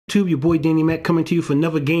YouTube, your boy Danny Mac coming to you for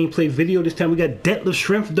another gameplay video. This time we got Detlef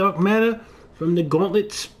Schrempf Dark Matter from the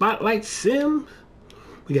Gauntlet Spotlight Sim.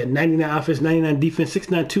 We got 99 offense, 99 defense, 6'9",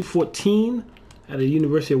 214 out of the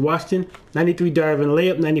University of Washington. 93 dive and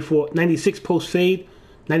layup, 96 post fade,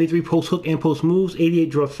 93 post hook and post moves, 88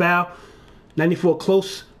 draw foul, 94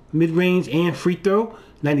 close, mid-range and free throw,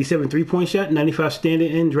 97 three-point shot, 95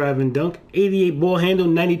 standing and drive and dunk, 88 ball handle,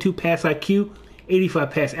 92 pass IQ,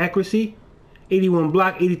 85 pass accuracy, 81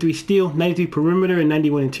 block, 83 steal, 93 perimeter and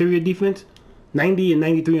 91 interior defense, 90 and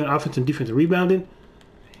 93 on offense and defensive rebounding,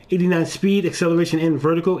 89 speed, acceleration and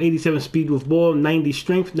vertical, 87 speed with ball, 90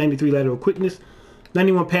 strength, 93 lateral quickness,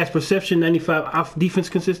 91 pass perception, 95 off defense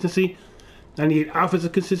consistency, 98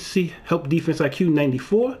 offensive consistency, help defense IQ,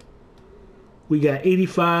 94. We got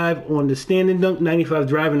 85 on the standing dunk, 95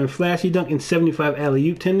 driving and flashy dunk, and 75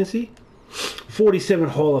 alley-oop tendency. 47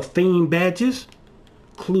 Hall of Fame badges,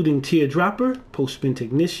 including teardropper, post spin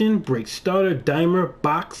technician, break starter, dimer,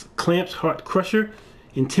 box, clamps, heart crusher,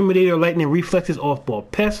 intimidator, lightning reflexes, off ball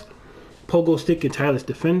pest, pogo stick and tireless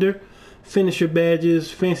defender, finisher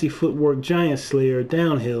badges, fancy footwork, giant slayer,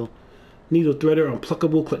 downhill, needle threader,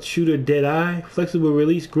 unpluckable, clutch shooter, dead eye, flexible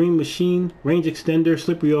release, green machine, range extender,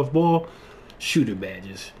 slippery off ball, shooter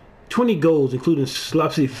badges. 20 goals, including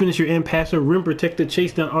slopsy finisher and passer, rim protector,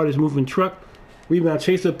 chase down artist moving truck, rebound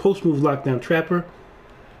chaser, post move lockdown trapper,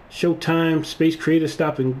 showtime, space creator,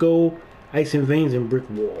 stop and go, ice and veins, and brick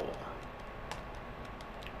wall.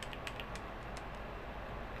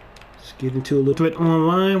 Let's get into a little threat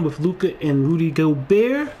online with Luca and Rudy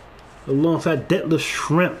Gobert alongside Detlef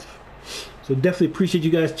Schrempf. So definitely appreciate you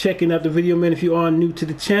guys checking out the video, man. If you are new to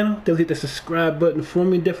the channel, definitely hit the subscribe button for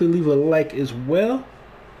me. Definitely leave a like as well.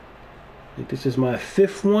 I think this is my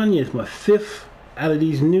 5th one. Yeah, it's my 5th out of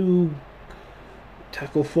these new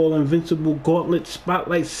Tackle Fall Invincible Gauntlet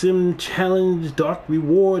Spotlight Sim Challenge Dark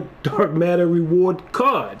Matter Reward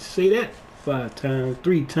cards. Say that 5 times,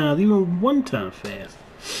 3 times, even 1 time fast.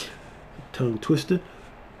 Tongue twister.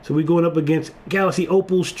 So we're going up against Galaxy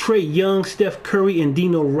Opals, Trae Young, Steph Curry, and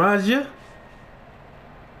Dino Raja.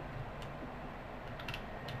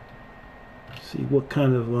 See what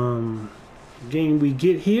kind of game we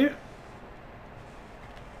get here.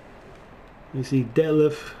 You see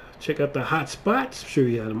Detlef, check out the hot spots. I'm sure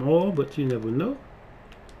he had them all, but you never know.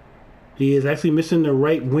 He is actually missing the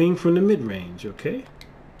right wing from the mid-range, okay?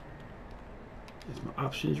 Is my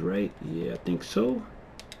options right? Yeah, I think so.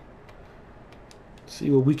 See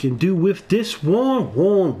what we can do with this one.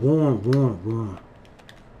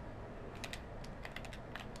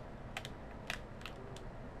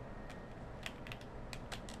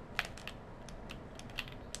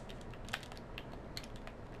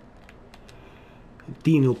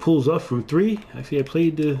 Dino pulls up from 3. Actually, I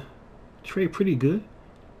played the Trae pretty good.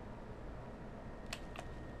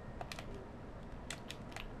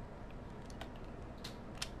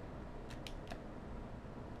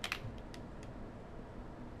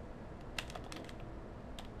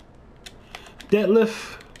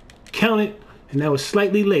 Detlef, count it, and that was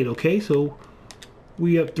slightly late, okay? So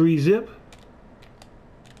we up 3-zip.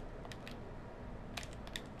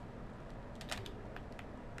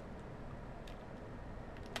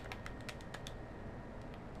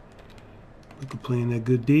 Look at playing that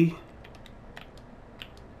good D.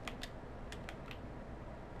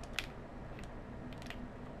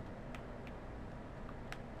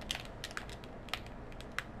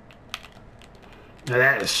 Now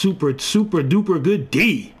that is super duper good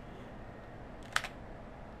D.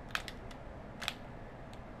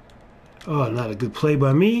 Oh, not a good play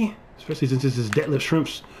by me, especially since this is Detlef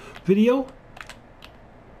Schrempf's video.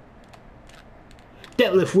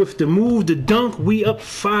 Detlef with the move, the dunk. We up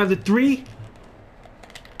 5-3.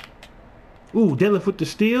 Ooh, Detlef with the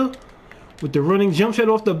steal, with the running jump shot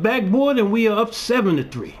off the backboard, and we are up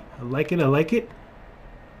 7-3. I like it. I like it.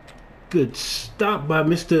 Good stop by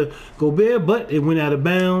Mr. Gobert, but it went out of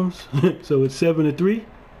bounds. So it's 7-3.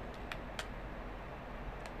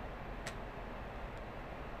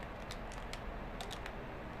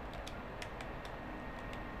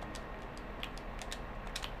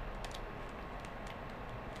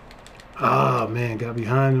 Ah, man, got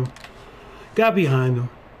behind him.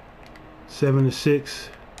 7-6.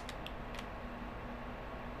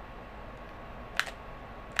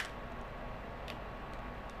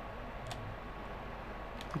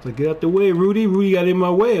 Like, get out the way, Rudy. Rudy got in my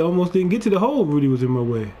way. I almost didn't get to the hole. Rudy was in my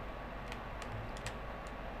way.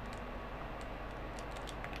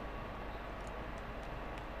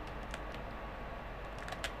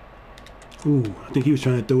 Ooh, I think he was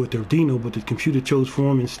trying to throw it to Dino, but the computer chose for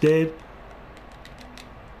him instead.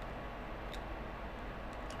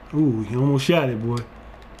 Ooh, he almost shot it, boy.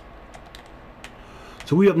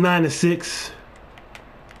 So we up 9-6.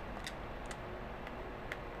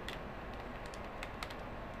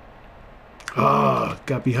 Oh,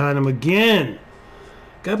 got behind him again.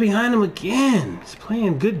 Got behind him again. He's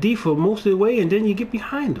playing good D for most of the way, and then you get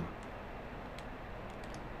behind him.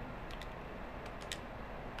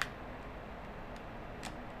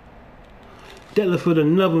 Detlef with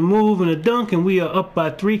another move and a dunk, and we are up by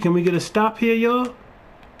 3. Can we get a stop here, y'all?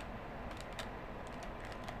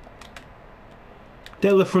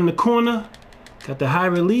 Detlef from the corner. Got the high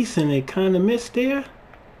release, and they kind of missed there.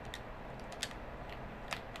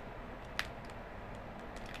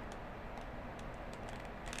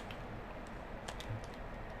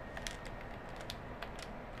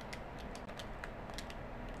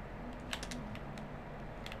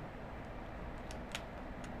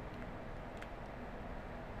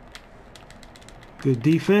 Good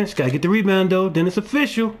defense. Gotta get the rebound though. Then it's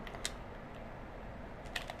official.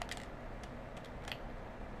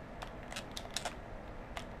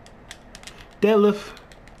 Detlef.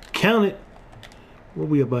 Count it. What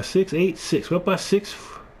we up by 6? 8, 6. We're up by 6.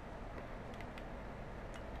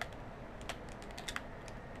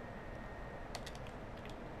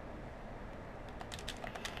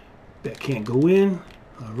 That can't go in.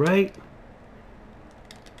 All right.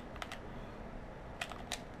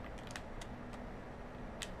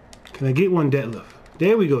 Can I get one, Detlef?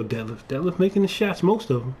 There we go, Detlef. Detlef making the shots,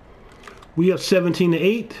 most of them. We up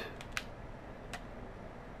 17-8.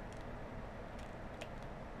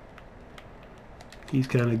 He's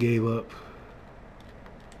kind of gave up.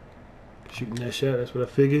 Shooting that shot, that's what I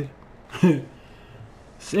figured.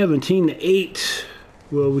 17-8.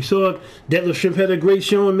 Well, we saw Detlef Schrempf had a great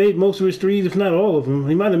showing, made most of his threes, if not all of them.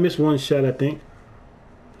 He might have missed one shot, I think.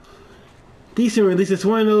 Decent release. It's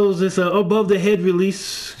one of those, it's a above the head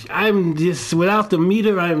release. I'm just, without the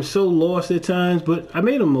meter, I am so lost at times, but I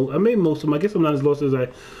made most of them. I guess I'm not as lost as I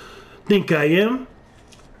think I am.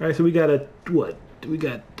 All right, so we got a, what? We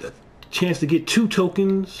got a chance to get 2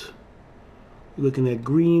 tokens. We're looking at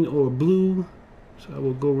green or blue. So I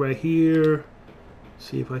will go right here,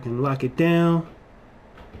 see if I can lock it down.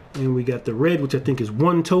 And we got the red, which I think is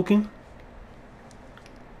 1 token.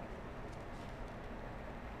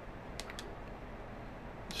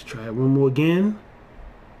 Try it one more again.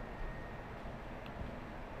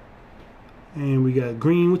 And we got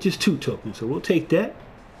green, which is 2 tokens. So we'll take that.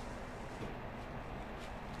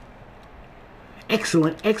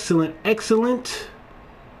 Excellent, excellent, excellent.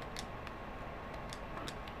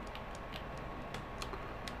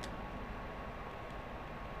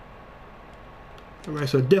 Alright,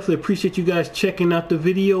 so I definitely appreciate you guys checking out the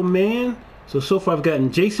video, man. So far I've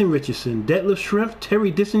gotten Jason Richardson, Detlef Schrempf,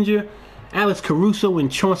 Terry Dissinger, Alex Caruso, and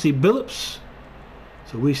Chauncey Billups.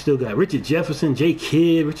 So we still got Richard Jefferson, Jay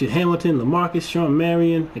Kidd, Richard Hamilton, LaMarcus, Sean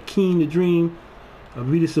Marion, Hakeem the Dream,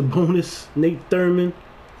 Arvydas Sabonis, Nate Thurman,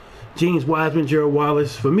 James Wiseman, Gerald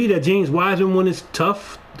Wallace. For me, that James Wiseman one is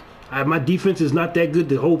tough. My defense is not that good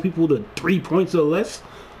to hold people to 3 points or less.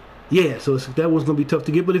 Yeah, so that one's going to be tough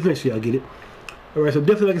to get, but eventually I'll get it. Alright, so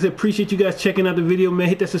definitely, like I said, appreciate you guys checking out the video, man.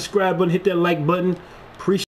 Hit that subscribe button, hit that like button. Appreciate